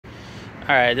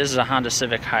Alright, this is a Honda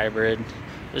Civic Hybrid.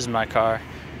 This is my car.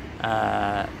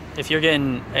 If you're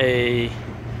getting a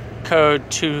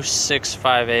code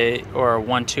 2658 or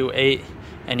 128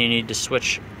 and you need to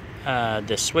switch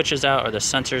the switches out or the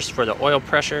sensors for the oil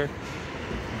pressure,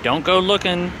 don't go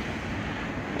looking.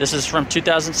 This is from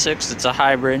 2006. It's a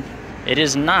hybrid. It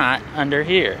is not under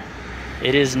here.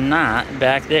 It is not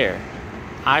back there.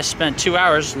 I spent 2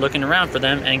 hours looking around for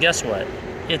them, and guess what?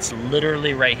 It's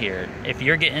literally right here. If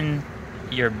you're getting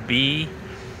your B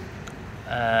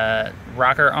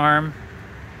rocker arm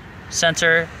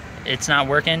sensor, it's not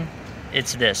working.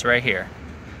 It's this right here.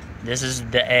 This is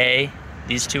the A.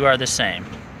 These two are the same.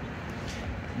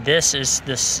 This is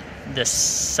this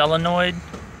solenoid.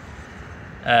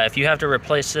 If you have to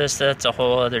replace this, that's a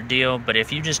whole other deal. But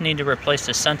if you just need to replace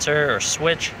the sensor or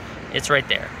switch, it's right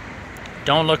there.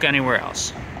 Don't look anywhere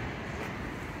else.